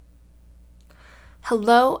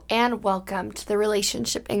Hello and welcome to the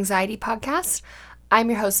Relationship Anxiety Podcast. I'm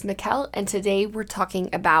your host, Mikkel, and today we're talking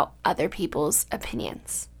about other people's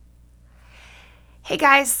opinions. Hey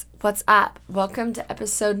guys, what's up? Welcome to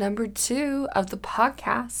episode number 2 of the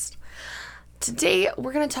podcast. Today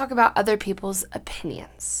we're going to talk about other people's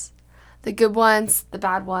opinions. The good ones, the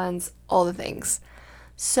bad ones, all the things.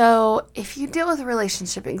 So if you deal with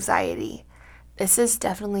relationship anxiety, this is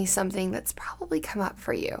definitely something that's probably come up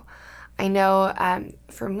for you. I know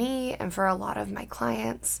for me and for a lot of my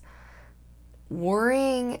clients,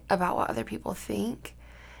 worrying about what other people think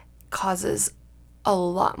causes a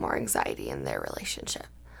lot more anxiety in their relationship.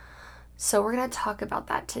 So we're going to talk about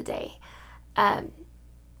that today. And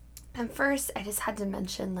first, I just had to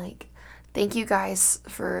mention, thank you guys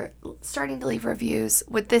for starting to leave reviews.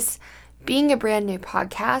 With this being a brand new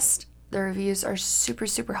podcast, the reviews are super,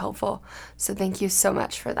 super helpful. So thank you so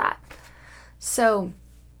much for that. So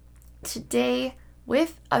today,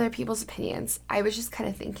 with other people's opinions, I was just kind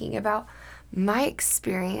of thinking about my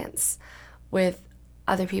experience with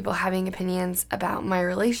other people having opinions about my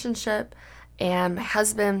relationship and my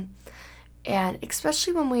husband. And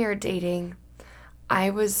especially when we were dating, I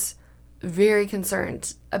was very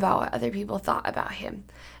concerned about what other people thought about him.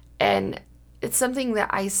 And it's something that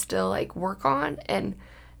I still work on. And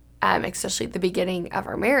especially at the beginning of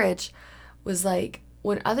our marriage was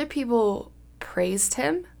when other people praised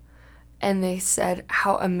him, and they said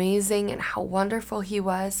how amazing and how wonderful he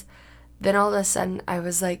was, then all of a sudden I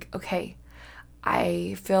was like, okay,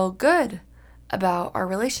 I feel good about our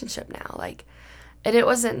relationship now. And it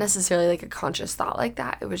wasn't necessarily a conscious thought like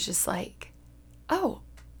that. It was just oh,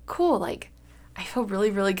 cool. I feel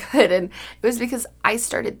really, really good. And it was because I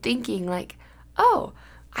started thinking oh,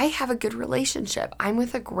 I have a good relationship. I'm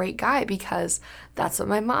with a great guy because that's what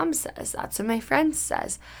my mom says. That's what my friend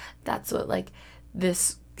says. That's what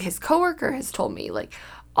his coworker has told me.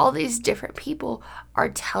 All these different people are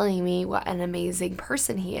telling me what an amazing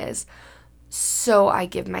person he is. So I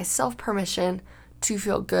give myself permission to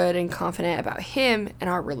feel good and confident about him and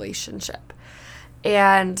our relationship.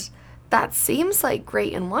 And that seems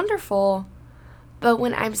great and wonderful, but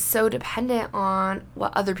when I'm so dependent on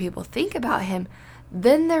what other people think about him,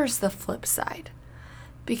 then there's the flip side,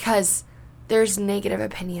 because there's negative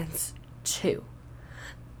opinions too.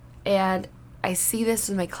 And I see this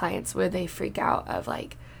with my clients where they freak out of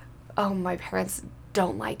oh, my parents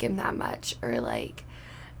don't like him that much, or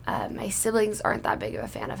my siblings aren't that big of a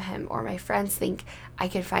fan of him, or my friends think I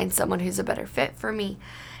could find someone who's a better fit for me.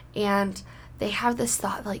 And they have this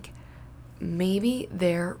thought maybe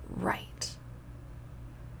they're right.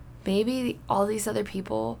 Maybe all these other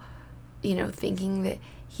people, thinking that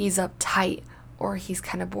he's uptight, or he's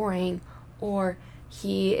kind of boring, or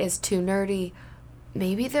he is too nerdy,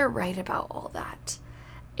 maybe they're right about all that.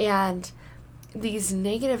 And these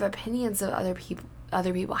negative opinions that other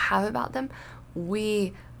people have about them,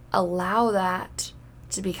 we allow that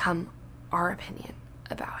to become our opinion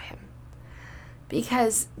about him.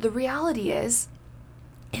 Because the reality is,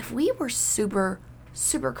 if we were super,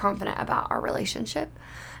 super confident about our relationship,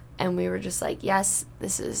 and we were just yes,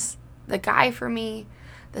 this is the guy for me,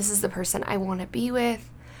 this is the person I want to be with,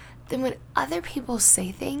 then when other people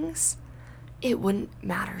say things, it wouldn't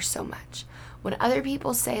matter so much. When other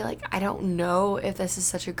people say, I don't know if this is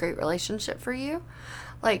such a great relationship for you,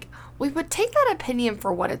 we would take that opinion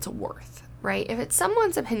for what it's worth, right? If it's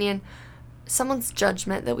someone's opinion, someone's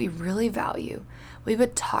judgment that we really value, we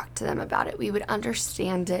would talk to them about it, we would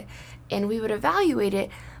understand it, and we would evaluate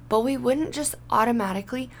it, but we wouldn't just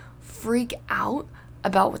automatically freak out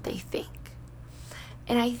about what they think.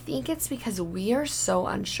 And I think it's because we are so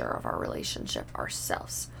unsure of our relationship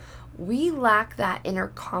ourselves. We lack that inner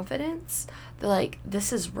confidence that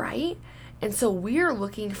this is right. And so we're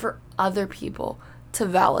looking for other people to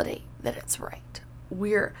validate that it's right.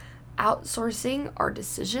 We're outsourcing our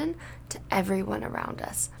decision to everyone around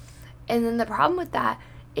us. And then the problem with that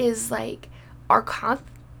is our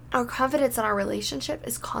confidence in our relationship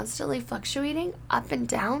is constantly fluctuating up and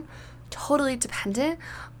down, totally dependent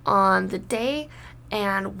on the day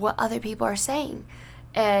and what other people are saying.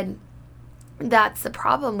 And that's the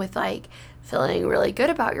problem with feeling really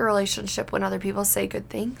good about your relationship when other people say good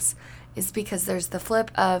things, is because there's the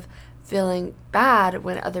flip of feeling bad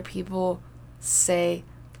when other people say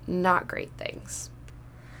not great things.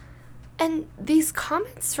 And these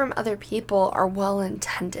comments from other people are well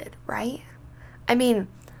intended, right? I mean,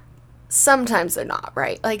 sometimes they're not,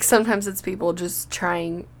 right? Sometimes it's people just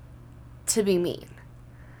trying to be mean.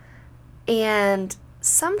 And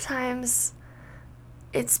sometimes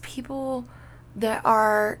it's people that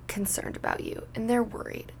are concerned about you and they're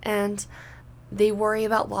worried. And they worry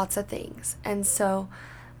about lots of things. And so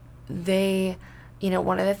they,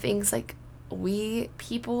 one of the things like we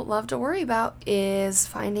people love to worry about is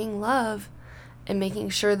finding love and making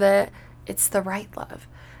sure that it's the right love.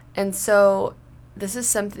 And so this is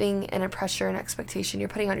something and a pressure and expectation you're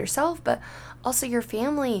putting on yourself, but also your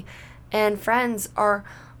family and friends are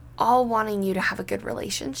all wanting you to have a good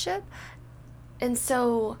relationship. And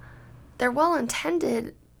so they're well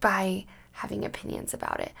intended by having opinions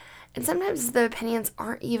about it. And sometimes the opinions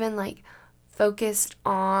aren't even like focused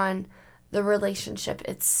on the relationship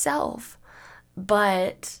itself,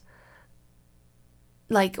 but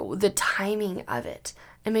like the timing of it.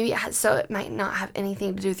 And maybe it might not have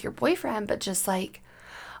anything to do with your boyfriend, but just like,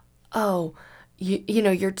 oh,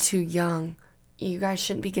 you're too young. You guys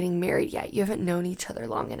shouldn't be getting married yet. You haven't known each other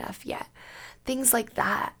long enough yet. Things like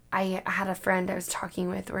that. I had a friend I was talking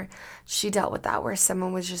with where she dealt with that, where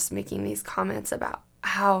someone was just making these comments about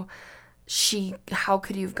how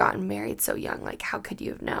could you have gotten married so young? Like, how could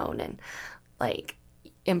you have known? And like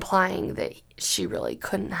implying that she really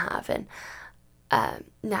couldn't have. And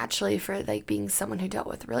naturally, for like being someone who dealt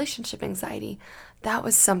with relationship anxiety, that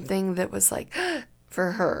was something that was like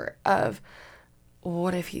for her of,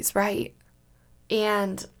 what if he's right?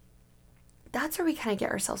 And that's where we kind of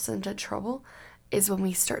get ourselves into trouble, is when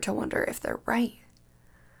we start to wonder if they're right.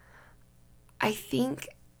 I think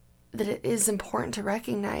that it is important to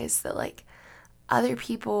recognize that like other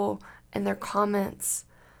people and their comments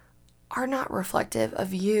are not reflective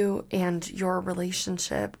of you and your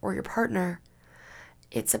relationship or your partner.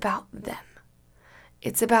 It's about them.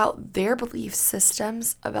 It's about their belief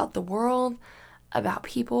systems, about the world, about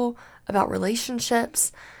people, about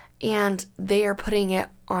relationships, and they are putting it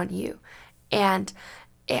on you. And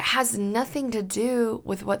it has nothing to do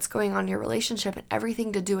with what's going on in your relationship and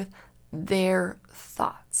everything to do with their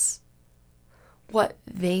thoughts. What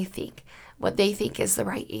they think is the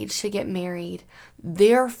right age to get married,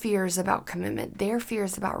 their fears about commitment, their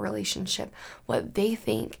fears about relationship, what they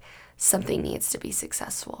think something needs to be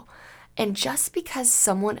successful. And just because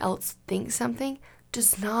someone else thinks something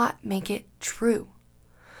does not make it true.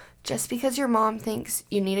 Just because your mom thinks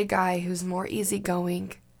you need a guy who's more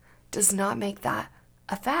easygoing does not make that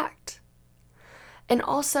a fact. And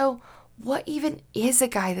also, what even is a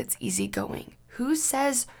guy that's easygoing? Who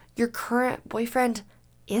says your current boyfriend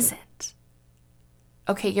isn't?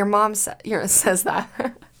 Okay, your mom says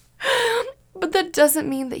that. But that doesn't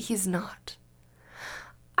mean that he's not.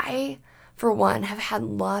 I, for one, have had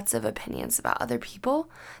lots of opinions about other people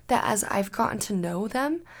that as I've gotten to know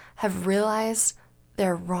them, have realized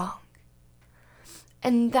they're wrong.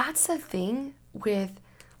 And that's the thing with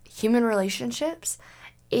human relationships,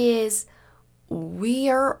 is we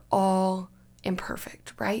are all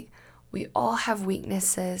imperfect, right? We all have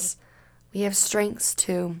weaknesses. We have strengths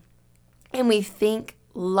too. And we think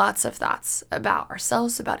lots of thoughts about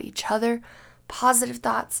ourselves, about each other, positive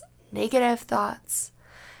thoughts, negative thoughts.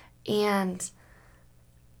 And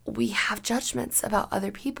we have judgments about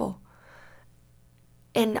other people.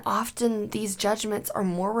 And often these judgments are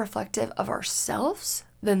more reflective of ourselves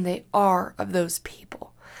than they are of those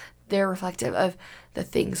people. They're reflective of the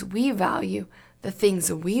things we value, the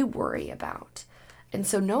things we worry about. And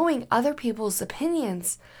so knowing other people's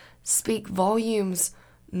opinions speak volumes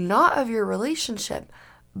not of your relationship,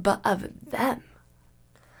 but of them.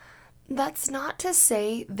 That's not to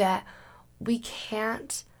say that we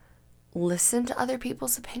can't listen to other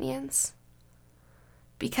people's opinions,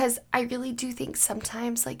 because I really do think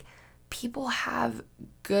sometimes like people have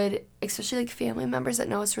good, especially like family members that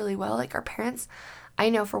know us really well, like our parents. I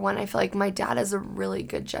know for one, I feel like my dad is a really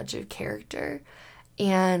good judge of character.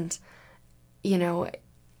 And,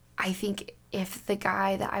 I think if the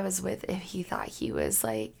guy that I was with, if he thought he was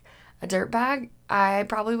like a dirtbag, I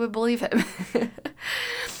probably would believe him.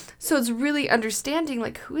 So it's really understanding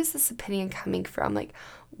like, who is this opinion coming from? Like,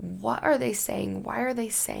 what are they saying? Why are they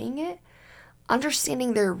saying it?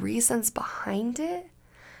 Understanding their reasons behind it.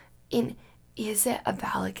 And is it a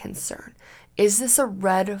valid concern? Is this a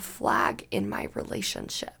red flag in my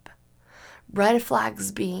relationship? Red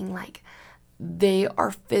flags being like, they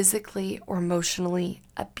are physically or emotionally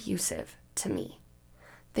abusive to me.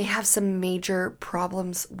 They have some major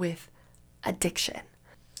problems with addiction.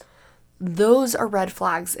 Those are red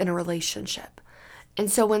flags in a relationship.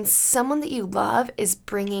 And so when someone that you love is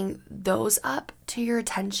bringing those up to your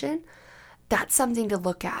attention, that's something to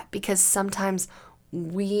look at, because sometimes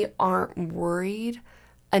we aren't worried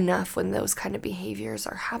enough when those kind of behaviors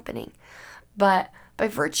are happening. But by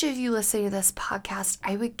virtue of you listening to this podcast,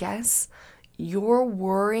 I would guess you're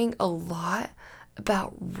worrying a lot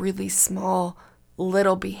about really small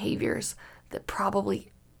little behaviors that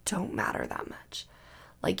probably don't matter that much.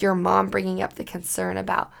 Like your mom bringing up the concern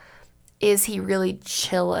about, is he really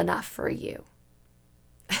chill enough for you?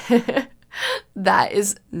 That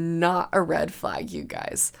is not a red flag, you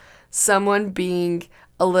guys. Someone being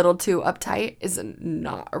a little too uptight is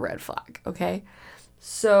not a red flag, okay?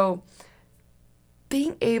 So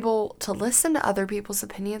being able to listen to other people's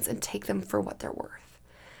opinions and take them for what they're worth.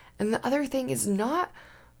 And the other thing is not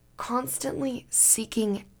constantly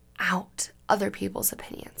seeking out other people's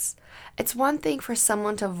opinions. It's one thing for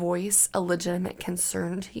someone to voice a legitimate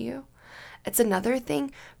concern to you. It's another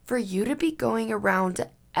thing for you to be going around to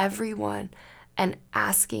everyone and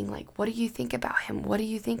asking, like, what do you think about him? What do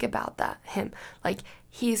you think about him? Like,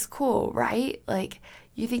 he's cool, right? Like,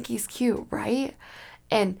 you think he's cute, right?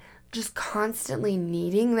 And just constantly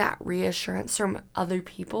needing that reassurance from other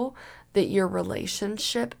people that your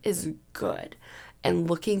relationship is good and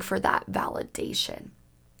looking for that validation.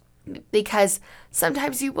 Because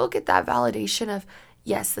sometimes you will get that validation of,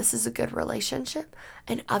 yes, this is a good relationship,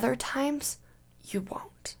 and other times you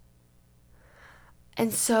won't.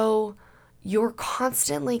 And so you're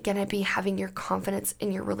constantly going to be having your confidence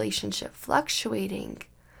in your relationship fluctuating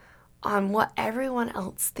on what everyone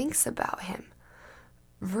else thinks about him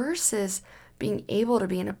versus being able to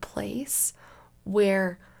be in a place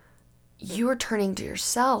where you are turning to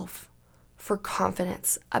yourself for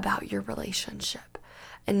confidence about your relationship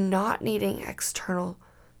and not needing external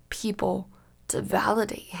people to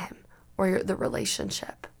validate him or the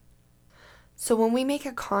relationship. So when we make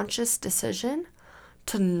a conscious decision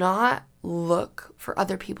to not look for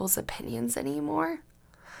other people's opinions anymore,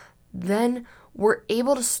 then we're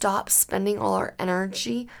able to stop spending all our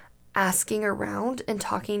energy asking around and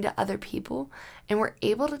talking to other people, and we're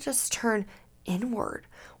able to just turn inward.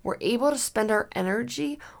 We're able to spend our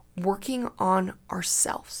energy working on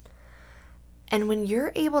ourselves. And when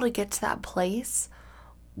you're able to get to that place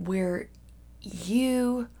where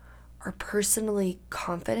you are personally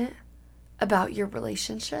confident about your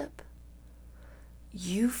relationship,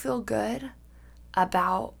 you feel good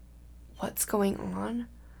about what's going on,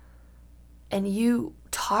 and you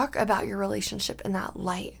talk about your relationship in that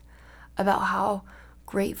light, about how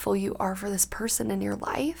grateful you are for this person in your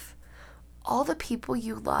life, all the people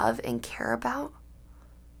you love and care about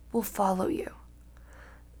will follow you.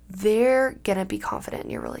 They're going to be confident in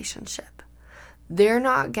your relationship. They're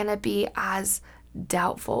not going to be as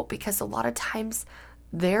doubtful, because a lot of times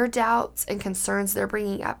their doubts and concerns they're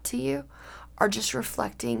bringing up to you are just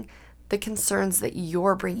reflecting the concerns that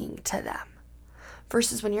you're bringing to them.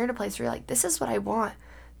 Versus when you're in a place where you're like, this is what I want.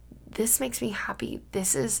 This makes me happy.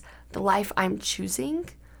 This is the life I'm choosing.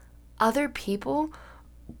 Other people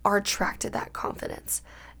are attracted to that confidence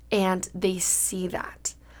and they see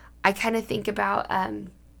that. I kind of think about,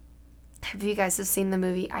 if you guys have seen the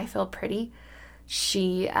movie I Feel Pretty,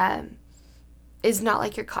 she is not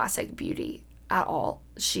like your classic beauty at all.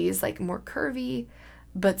 She is like more curvy,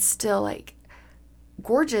 but still like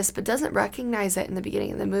gorgeous, but doesn't recognize it in the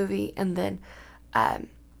beginning of the movie. And then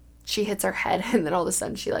she hits her head, and then all of a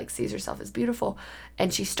sudden she like sees herself as beautiful,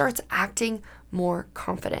 and she starts acting more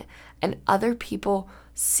confident, and other people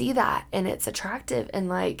see that, and it's attractive, and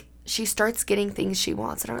like she starts getting things she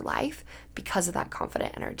wants in her life because of that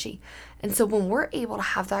confident energy. And so when we're able to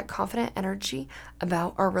have that confident energy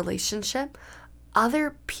about our relationship,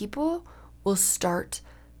 other people will start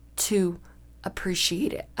to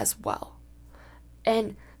appreciate it as well.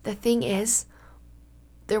 And the thing is,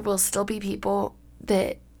 there will still be people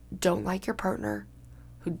that don't like your partner,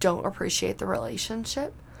 who don't appreciate the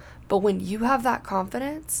relationship. But when you have that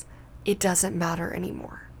confidence, it doesn't matter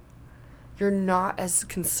anymore. You're not as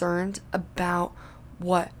concerned about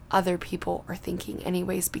what other people are thinking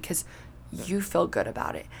anyways, because you feel good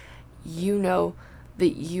about it. You know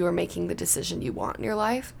that you are making the decision you want in your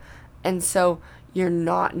life. And so you're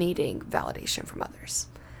not needing validation from others.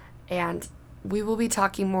 And we will be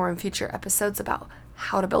talking more in future episodes about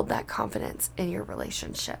how to build that confidence in your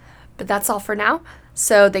relationship. But that's all for now.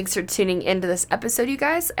 So thanks for tuning into this episode, you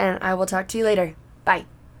guys, and I will talk to you later. Bye.